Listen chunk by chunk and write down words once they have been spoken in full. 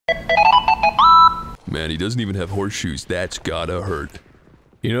Man, he doesn't even have horseshoes. That's gotta hurt.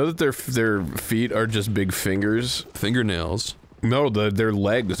 You know that their feet are just big fingers? Fingernails. No, their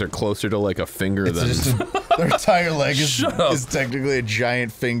legs are closer to like a finger than... Their entire leg is technically a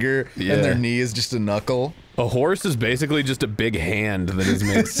giant finger, and their knee is just a knuckle. A horse is basically just a big hand that is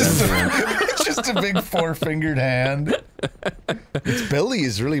made sense. It's just a big four-fingered hand. Its belly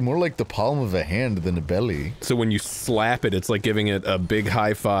is really more like the palm of a hand than a belly. So when you slap it, it's like giving it a big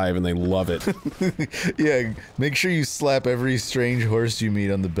high five, and they love it. Yeah, make sure you slap every strange horse you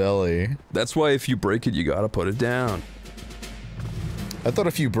meet on the belly. That's why if you break it, you gotta put it down. I thought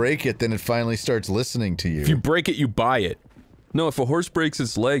if you break it, then it finally starts listening to you. If you break it, you buy it. No, if a horse breaks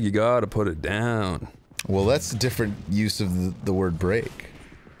its leg, you gotta put it down. Well, that's a different use of the word break.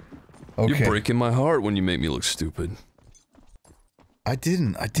 Okay. You're breaking my heart when you make me look stupid. I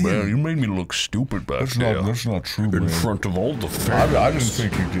didn't. Man, you made me look stupid back there. That's not true, In man. front of all the fans. I didn't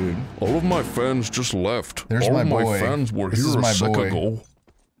think you did. All of my fans just left. There's all my of my boy. fans were This here is my a sec boy. ago.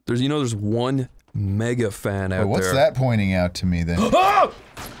 There's one mega fan out there. What's that pointing out to me then? Ah!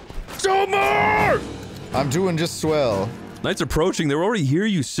 Tomar! I'm doing just swell. Night's approaching. They're already here,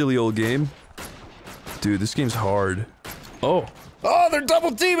 you silly old game. Dude, this game's hard. Oh. Oh, they're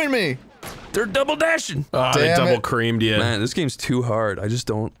double teaming me! They're double dashing! Oh, they double creamed you. Man, this game's too hard. I just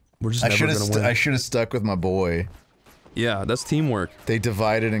don't... We're just never gonna win. I should have stuck with my boy. Yeah, that's teamwork. They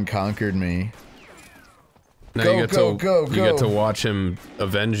divided and conquered me. Now Go, you get go, you get to watch him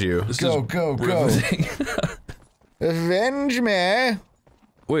avenge you. Go. Avenge me!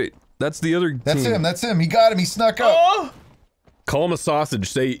 Wait, that's the other team. That's him. He got him, he snuck up. Oh! Call him a sausage.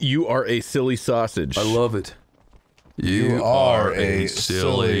 Say, you are a silly sausage. I love it. You are a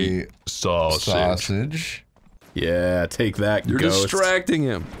silly sausage. Yeah, take that, You're ghost. distracting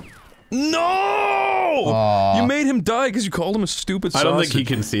him. No! You made him die because you called him a stupid sausage. I don't think he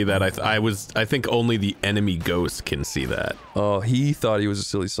can see that. I think only the enemy ghost can see that. Oh, he thought he was a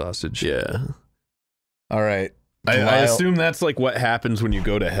silly sausage. Yeah. Alright. I assume that's like what happens when you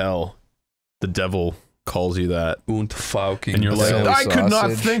go to hell. The devil calls you that. Und fucking. And you're like, silly I could not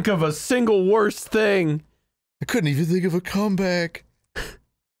sausage. think of a single worse thing. I couldn't even think of a comeback.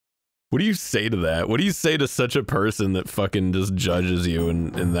 What do you say to that? What do you say to such a person that fucking just judges you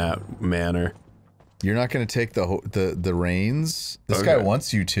in that manner? You're not gonna take the reins? This guy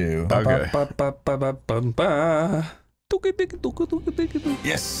wants you to. Okay.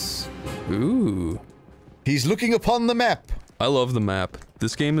 Yes! Ooh. He's looking upon the map! I love the map.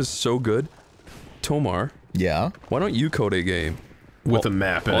 This game is so good. Tomar. Yeah? Why don't you code a game? With a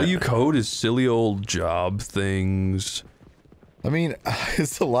map in All it. you code is silly old job things. I mean,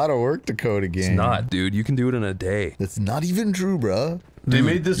 it's a lot of work to code a game. It's not, dude. You can do it in a day. That's not even true, bruh. They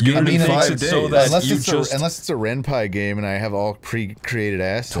made this game in 5 days. so that Unless you unless it's a Ren'Py game and I have all pre-created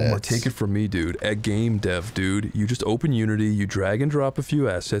assets. Tomar, take it from me, dude. At game dev, dude, you just open Unity, you drag and drop a few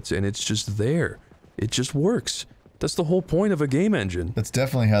assets, and it's just there. It just works. That's the whole point of a game engine. That's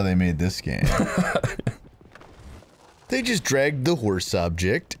definitely how they made this game. They just dragged the horse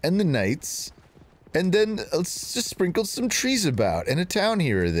object and the knights, and then just sprinkled some trees about and a town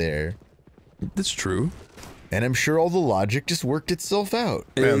here or there. That's true. And I'm sure all the logic just worked itself out.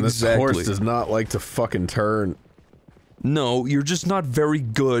 Man, this horse does not like to fucking turn. No, you're just not very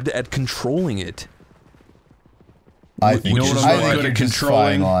good at controlling it. You know what I'm not good at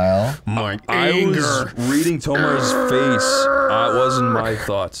controlling? Lyle. My I anger. was reading Tomar's face. It wasn't my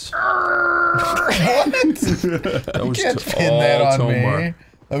thoughts. What? That was You can't pin that on Tomar. me.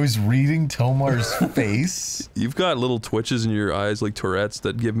 I was reading Tomar's face. You've got little twitches in your eyes like Tourette's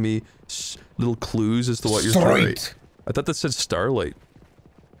that give me little clues as to what you're doing. I thought that said Starlight.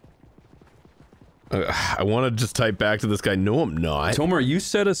 I want to just type back to this guy. No, I'm not. Tomar, you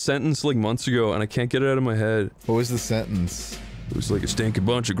said a sentence like months ago and I can't get it out of my head. What was the sentence? It was like a stinking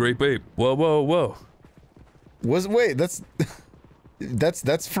bunch of grape ape. Whoa, whoa, whoa. Wait, that's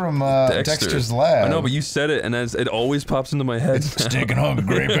from Dexter's Lab. I know, but you said it and it always pops into my head. Stinking hungry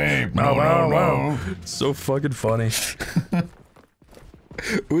grape ape. No. It's so fucking funny.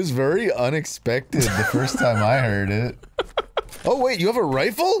 It was very unexpected the first time I heard it. Oh wait, you have a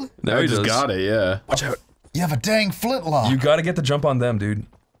rifle? Now I he just does. got it, yeah. Watch out. You have a dang flintlock. You gotta get the jump on them, dude.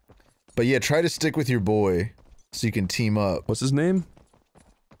 But yeah, try to stick with your boy so you can team up. What's his name?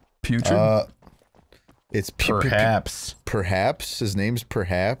 Putrid? It's Perhaps. Perhaps? His name's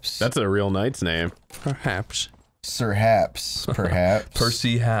Perhaps? That's a real knight's name. Perhaps. Sir Haps. Perhaps.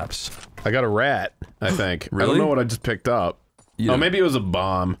 Percy Haps. I got a rat, I think. I Really? don't know what I just picked up. You Oh, maybe it was a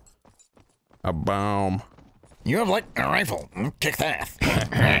bomb. A bomb. You have like a rifle. Kick that.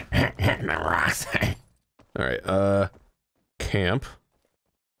 Alright, camp.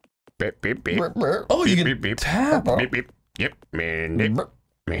 Oh, you can tap. Yep, man.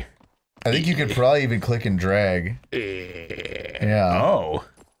 I think you could probably even click and drag. Yeah. Oh.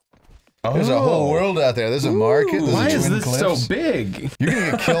 There's a whole world out there. There's a market. There's Why a is Twin this Cliffs. so big? You're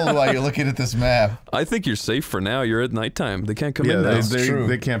gonna get killed while you're looking at this map. I think you're safe for now. You're at nighttime. They can't come in now.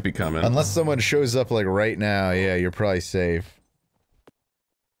 They can't be coming. Unless someone shows up like right now, yeah, you're probably safe.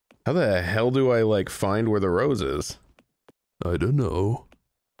 How the hell do I like find where the rose is? I don't know.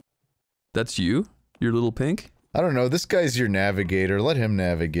 That's you? Your little pink? I don't know. This guy's your navigator. Let him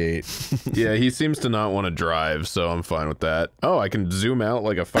navigate. Yeah, he seems to not want to drive, so I'm fine with that. Oh, I can zoom out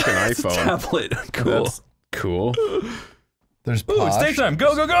like a fucking iPhone. Tablet. Cool. That's cool. There's Ooh, it's daytime.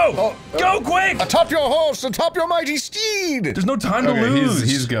 Go, go, go! Oh, go quick! Atop your horse, atop your mighty steed! There's no time to Okay, lose.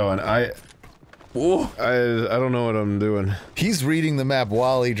 he's going. Whoa. I don't know what I'm doing. He's reading the map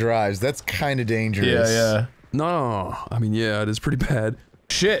while he drives. That's kind of dangerous. Yeah. No, I mean, yeah, it is pretty bad.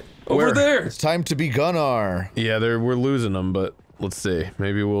 Shit. Over Where? there! It's time to be Gunnar. Yeah, we're losing them, but let's see.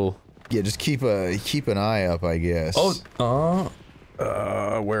 Maybe we'll. Yeah, just keep an eye up, I guess. Oh,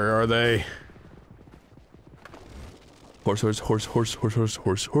 Where are they?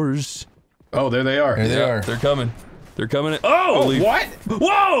 horse. Oh, there they are. There they are. They're coming. They're coming in. Oh, Oh, what?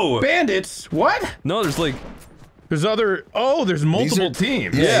 Whoa! Bandits? What? No, there's like... There's other. Oh, there's multiple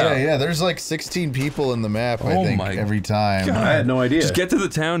teams. Yeah. There's like 16 people in the map, I think, every time. God. I had no idea. Just get to the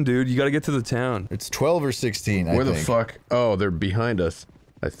town, dude. You gotta get to the town. It's 12 or 16, I Where think. the fuck? Oh, they're behind us.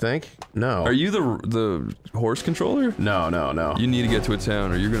 I think. No. Are you the horse controller? No. You need to get to a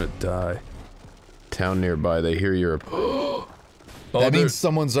town or you're gonna die. Town nearby. They hear you're. That means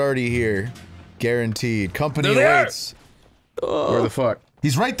someone's already here. Guaranteed. Company They're there! awaits. Where the fuck?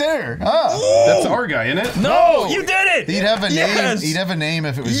 He's right there. Ah. That's our guy, isn't it? No! You did it! He'd have a name. Yes! He'd have a name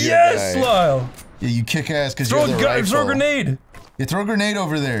if it was Yes, your guy. Lyle! Yeah, you kick ass because Throw you're the rifle. throw a grenade! You throw a grenade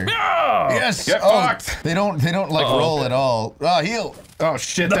over there. Oh! Yes. Get fucked. They don't like roll at all. Ah, heal. Oh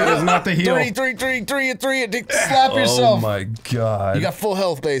shit! That is not the heal. Three. Slap yourself. Oh my god. You got full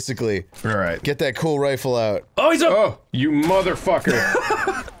health basically. All right. Get that cool rifle out. Oh, he's up! Oh, you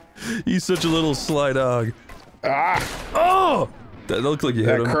motherfucker! He's such a little sly dog. Ah! Oh! That looked like you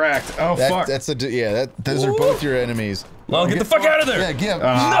hit That him. cracked. Oh fuck! Those are both your enemies. Lyle, get the fuck out of there! Yeah, give.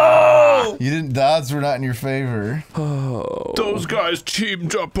 No! You didn't. The odds were not in your favor. Oh. Those guys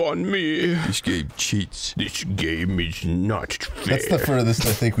teamed up on me. This game cheats. This game is not fair. That's the furthest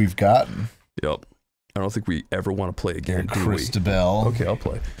I think we've gotten. Yep. I don't think we ever want to play again, do we? Christabel. Okay, I'll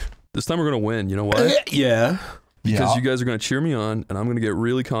play. This time we're gonna win, you know why? Yeah. Because you guys are gonna cheer me on, and I'm gonna get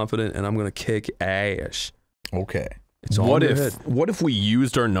really confident, and I'm gonna kick ass. Okay. It's all What in your if head. what if we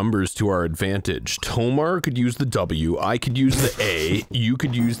used our numbers to our advantage? Tomar could use the W, I could use the A, you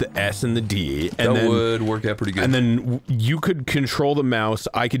could use the S and the D, and that would work out pretty good. and then you could control the mouse,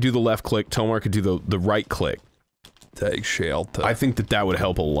 I could do the left click, Tomar could do the right click. Take shelter. I think that would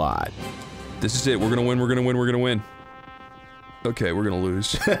help a lot. This is it. We're gonna win. We're gonna win. We're gonna win. Okay, we're gonna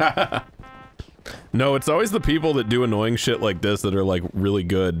lose. No, it's always the people that do annoying shit like this that are like really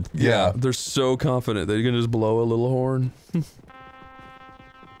good. Yeah. They're so confident they're gonna just blow a little horn.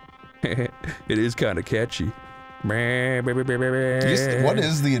 It is kind of catchy. What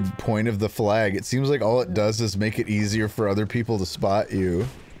is the point of the flag? It seems like all it does is make it easier for other people to spot you.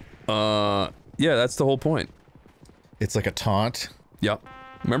 Yeah, that's the whole point. It's like a taunt. Yep.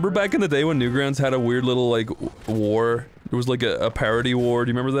 Remember back in the day when Newgrounds had a weird little, like, war? It was like a parody war, do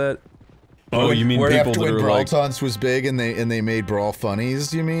you remember that? Oh, you mean Where people After that when are Brawl like... Taunts was big and they made Brawl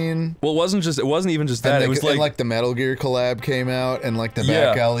Funnies, you mean? Well, it wasn't even just that, And it was and like the Metal Gear collab came out and like the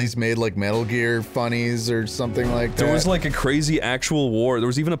back alleys made like Metal Gear Funnies or something like that. there was like a crazy actual war. There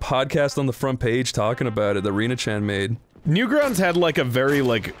was even a podcast on the front page talking about it that Rena-chan made. Newgrounds had like a very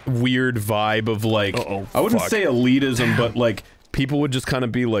like weird vibe of like... I wouldn't fuck. say elitism, but like... People would just kind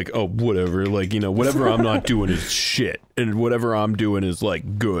of be like, oh, whatever, like, you know, whatever I'm not doing is shit, and whatever I'm doing is,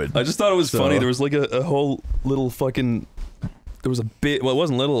 like, good. I just thought it was funny. There was like a whole little fucking... There was a bit... Well, it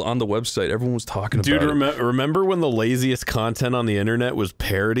wasn't little on the website. Everyone was talking about it. Dude, remember when the laziest content on the internet was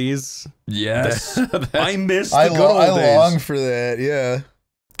parodies? Yes. I missed the I good old days. long for that, yeah.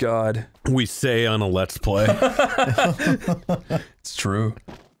 God. We say on a Let's Play. It's true.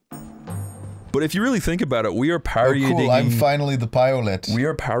 But if you really think about it, we are parodying... Oh, cool, I'm finally the pilot. We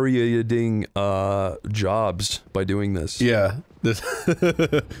are parodying, jobs by doing this. Yeah. This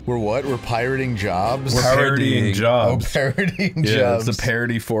We're what? We're pirating jobs? We're parodying Oh, jobs. parodying Yeah, jobs. it's a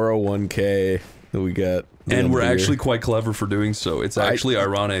parody 401k that we got. And we're here. actually quite clever for doing so. It's actually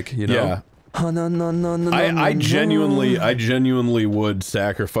ironic, you know? Yeah. I genuinely would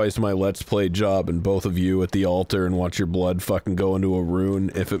sacrifice my Let's Play job and both of you at the altar and watch your blood fucking go into a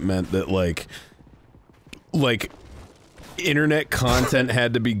rune if it meant that, like, internet content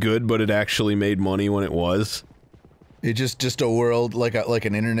had to be good, but it actually made money when it was. It's just a world like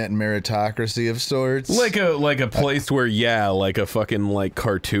an internet meritocracy of sorts. Like a place where, yeah, like a fucking like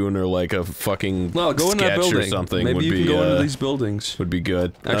cartoon or like a fucking go in that building or something. Maybe would you be, can go into these buildings. Would be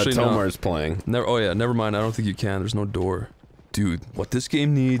good. Actually, Tomar's playing. Oh yeah, never mind. I don't think you can. There's no door. Dude, what this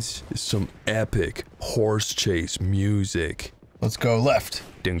game needs is some epic horse chase music. Let's go left.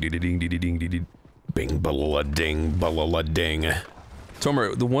 Ding ding ding ding ding ding ding. Bing balala ding balala ding.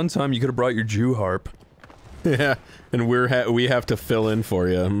 Tomar, the one time you could have brought your Jew harp. Yeah, and we have to fill in for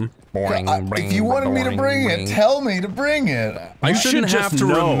you. If you wanted me to bring it, tell me to bring it. I shouldn't have to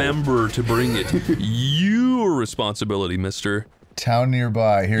remember to bring it. Your responsibility, mister. Town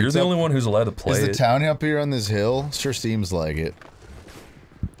nearby. Here, you're the only one who's allowed to play it. Is the town up here on this hill? Sure seems like it.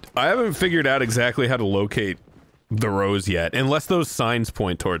 I haven't figured out exactly how to locate the rose yet, unless those signs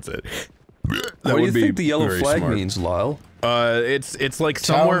point towards it. What do you think the yellow flag means, Lyle? It's like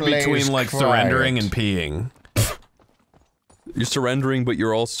somewhere between like surrendering and peeing. You're surrendering, but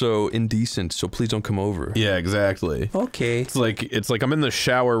you're also indecent, so please don't come over. Yeah, exactly. Okay. It's like I'm in the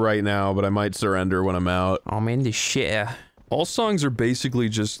shower right now, but I might surrender when I'm out. I'm in the shit. All songs are basically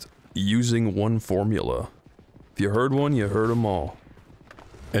just using one formula. If you heard one, you heard them all.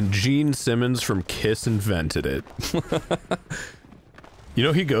 And Gene Simmons from Kiss invented it. You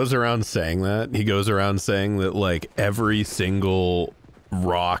know, he goes around saying that. He goes around saying that, like, every single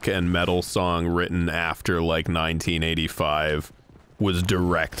rock and metal song written after, like, 1985 was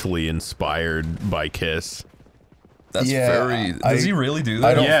directly inspired by Kiss. That's very... Does he really do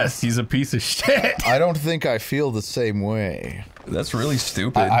that? Yes, he's a piece of shit. I don't think I feel the same way. That's really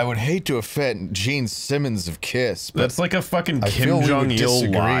stupid. I would hate to offend Gene Simmons of Kiss, but that's like a fucking Kim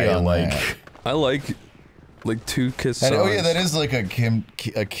Jong-il lie. Like, I like two Kiss songs. Oh yeah, that is like a Kim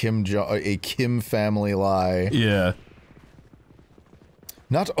family lie. Yeah.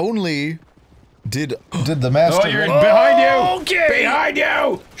 Not only did the master... Oh, you're behind you! Okay. Behind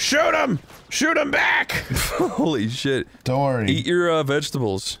you! Shoot him! Shoot him back! Holy shit. Don't worry. Eat your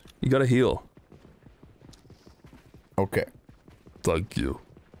vegetables. You gotta heal. Okay. Thank you.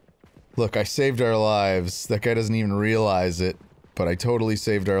 Look, I saved our lives. That guy doesn't even realize it, but I totally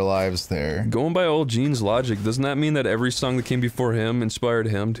saved our lives there. Going by old Gene's logic, doesn't that mean that every song that came before him inspired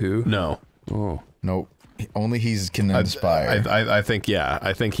him too? No. Oh. Nope. Only he can inspire. I think, yeah.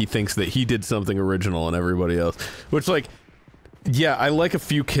 I think he thinks that he did something original and everybody else. Which, like, yeah, I like a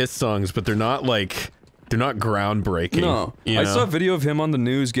few Kiss songs, but they're not, like, they're not groundbreaking. No. I saw a video of him on the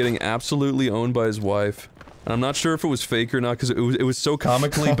news getting absolutely owned by his wife. And I'm not sure if it was fake or not, because it was so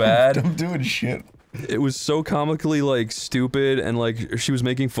comically bad. I'm doing shit. It was so comically, like, stupid, and, like, she was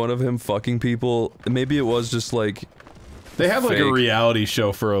making fun of him fucking people. Maybe it was just, like... They have like a reality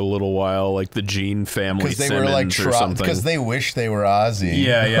show for a little while, like the Gene family Simmons were like or something. Because they wish they were Ozzy.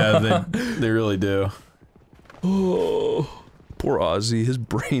 Yeah, yeah, they really do. Oh, poor Ozzy, his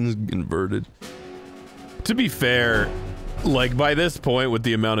brain's inverted. To be fair, like by this point with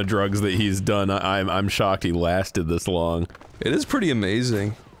the amount of drugs that he's done, I'm shocked he lasted this long. It is pretty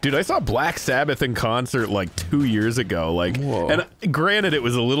amazing. Dude, I saw Black Sabbath in concert like 2 years ago, like, whoa. And granted it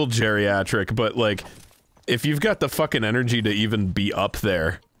was a little geriatric, but like, if you've got the fucking energy to even be up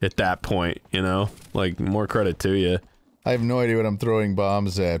there at that point, you know? Like, more credit to you. I have no idea what I'm throwing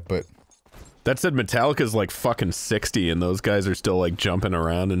bombs at, but... That said, Metallica's like fucking 60 and those guys are still like jumping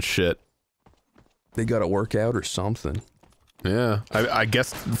around and shit. They gotta work out or something. Yeah, I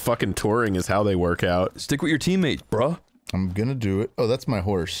guess fucking touring is how they work out. Stick with your teammate, bruh. I'm gonna do it. Oh, that's my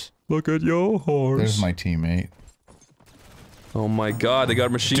horse. Look at your horse. There's my teammate. Oh my god, they got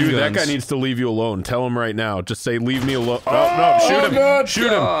machine guns. Dude, that guy needs to leave you alone. Tell him right now. Just say, leave me alone. Oh, no, shoot him! God,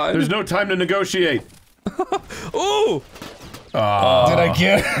 shoot him! There's no time to negotiate. Oh! Did I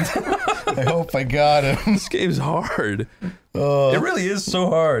get it? I hope I got him. This game's hard. It really is so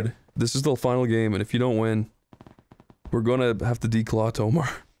hard. This is the final game, and if you don't win, we're gonna have to declaw Tomar.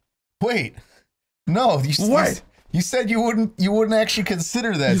 Wait. No, you said you wouldn't actually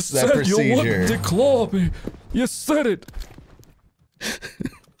consider that procedure. You wouldn't declaw me. You said it.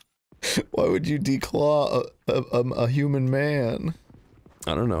 Why would you declaw a human man?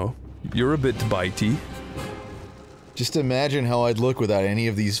 I don't know. You're a bit bitey. Just imagine how I'd look without any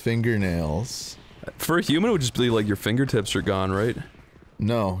of these fingernails. For a human, it would just be like your fingertips are gone, right?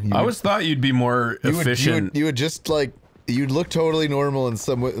 No. I always thought you'd be more efficient. You would just like... You'd look totally normal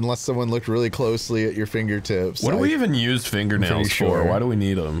unless someone looked really closely at your fingertips. What do we even use fingernails for? Why do we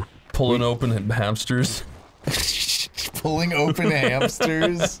need them? Pulling open hamsters. Pulling open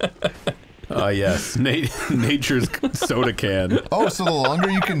hamsters. Yes, nature's soda can. Oh, so the longer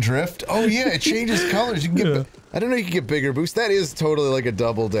you can drift? Oh yeah, it changes colors. You can get. I don't know. You can get bigger boost. That is totally like a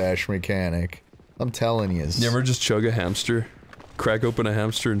double dash mechanic. I'm telling you. You ever just chug a hamster? Crack open a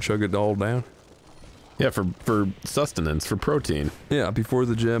hamster and chug it all down? Yeah, for sustenance, for protein. Yeah, before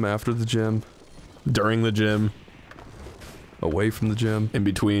the gym, after the gym. During the gym. Away from the gym. In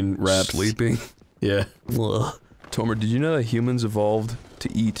between reps. Sleeping. Yeah. Ugh. Tomer, did you know that humans evolved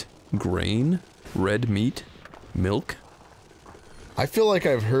to eat grain, red meat, milk? I feel like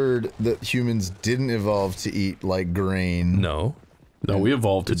I've heard that humans didn't evolve to eat like grain. No. No, we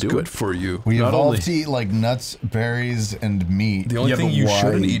evolved to It's do good it. for you. We Not evolved only- to eat like nuts, berries, and meat. The only Yeah, thing but you why?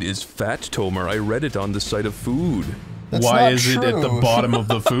 shouldn't eat is fat, Tomer. I read it on the site of food. That's Why not is it at the true. bottom of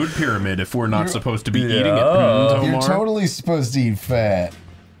the food pyramid if we're not supposed to be eating it? Yeah. You're Tomar? totally supposed to eat fat.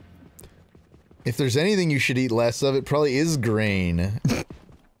 If there's anything you should eat less of, it probably is grain.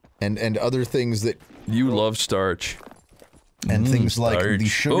 and other things that... You love starch. And things like starch. the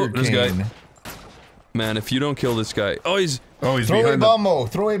sugar this guy. cane. Man, if you don't kill this guy... Oh, he's... Oh, he's Throw a behind the... bumbo!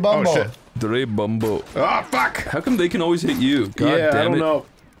 Throw a bumbo! Oh, shit. Dre Bumbo. Oh, fuck! How come they can always hit you? God yeah, damn I don't it. know.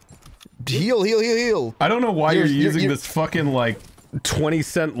 Heal, heal, heal, heal! I don't know why you're You're- using you're- this fucking, like,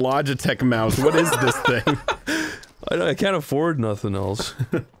 20-cent Logitech mouse. What is this thing? I can't afford nothing else.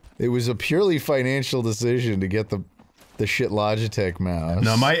 It was a purely financial decision to get the shit Logitech mouse.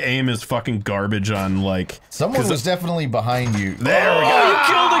 No, my aim is fucking garbage on, like... Someone was definitely behind you. There we Oh, go! you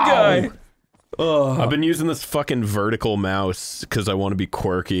killed a guy! I've been using this fucking vertical mouse because I want to be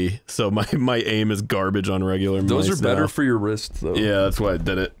quirky, so my aim is garbage on regular Those mice are better now. for your wrist, though. Yeah, that's why I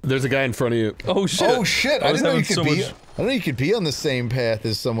did it. There's a guy in front of you. Oh shit! Oh shit! I was didn't know you having could so be. much- I didn't know you could be on the same path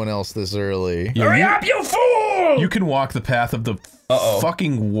as someone else this early. Hurry up, you fool! You can walk the path of the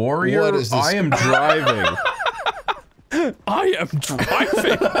fucking warrior. What is this? I am driving. I am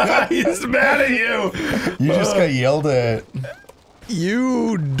driving. He's mad at you. You just got yelled at.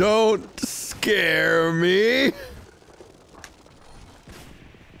 You don't scare me.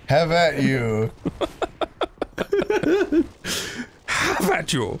 Have at you. Have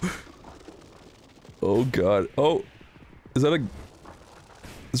at you. Oh god. Oh, is that a?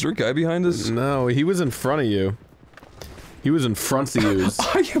 Is there a guy behind us? No, he was in front of you. He was in front of you.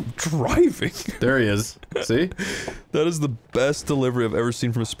 I am driving. There he is. See? That is the best delivery I've ever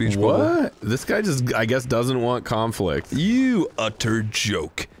seen from a speech bubble. What? This guy just, I guess, doesn't want conflict. You utter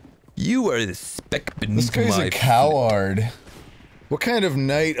joke. You are the speck beneath This guy's my a coward. What kind of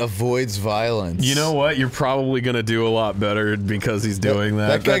knight avoids violence? You know what? You're probably gonna do a lot better because he's doing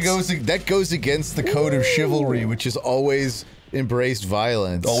that. That guy goes against the code of chivalry, which has always embraced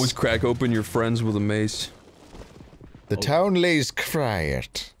violence. Always crack open your friends with a mace. The town lays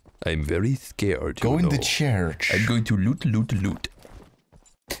quiet. I'm very scared. Go you in know. the church. I'm going to loot, loot, loot.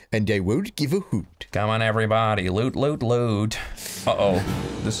 And I won't give a hoot. Come on, everybody, loot, loot, loot. Uh-oh.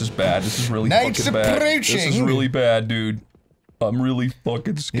 This is bad. This is really Night's fucking bad. This is approaching. really bad, dude. I'm really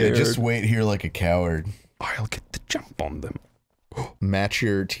fucking Yeah, scared. just wait here like a coward. I'll get the jump on them. Match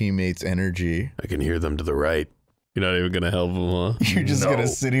your teammates' energy. I can hear them to the right. You're not even gonna help him, huh? You're just No. gonna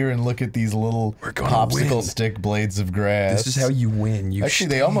sit here and look at these little We're gonna popsicle win. stick blades of grass. This is how you win. You Actually,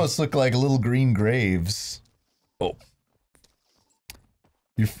 they stay. almost look like little green graves. Oh.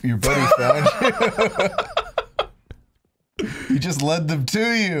 Your buddy found you. He just led them to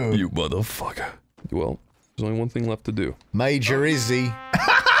you. You motherfucker. Well, there's only one thing left to do. Major Izzy.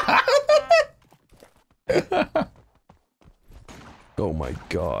 Oh my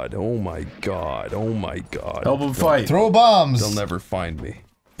god. Oh my god. Oh my god. Help him fight. Throw bombs. They'll never find me.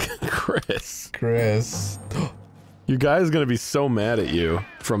 Chris. Chris. Your guy is gonna be so mad at you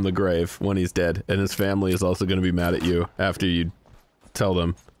from the grave when he's dead, and his family is also gonna be mad at you after you tell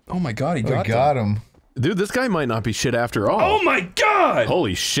them. Oh my god, he We got, got him. Dude, this guy might not be shit after all. Oh my god!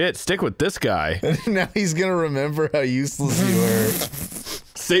 Holy shit, stick with this guy. Now he's gonna remember how useless you were.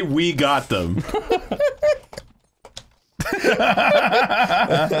 Say we got them.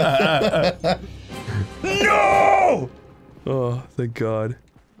 No! Oh, thank god.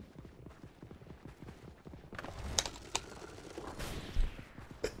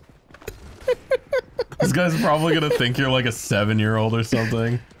 This guy's probably gonna think you're like a 7-year-old or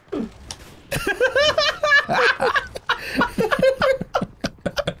something.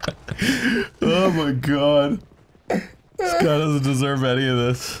 Oh my god. This guy doesn't deserve any of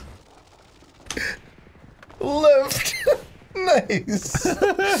this. Left. Nice.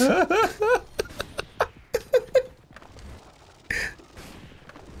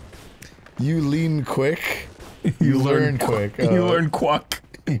 You lean quick. You learn quick. You learn quack.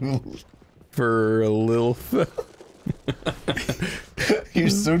 For a little. You're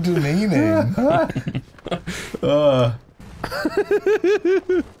so demeaning.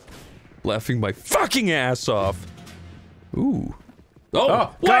 Laughing my fucking ass off. Ooh.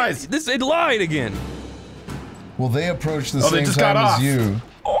 Oh, guys! It lied again. Well, they approached the same just time got as off. you.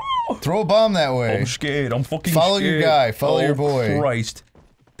 Throw a bomb that way. I'm scared. I'm fucking Follow scared. your guy. Follow your boy. Christ.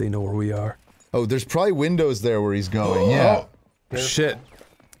 They know where we are. Oh, there's probably windows there where he's going. Yeah. Shit.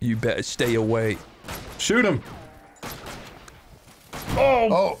 You better stay away. Shoot him.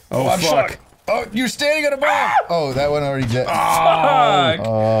 Oh, Oh, fuck. Oh, you're standing on a bomb! Oh, that one already did.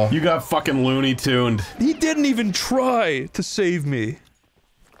 Fuck! You got fucking Looney Tuned. He didn't even try to save me.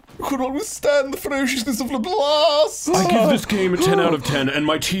 Could not withstand the ferociousness of the blast! I give this game a 10 out of 10 and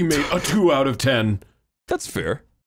my teammate a 2 out of 10. That's fair.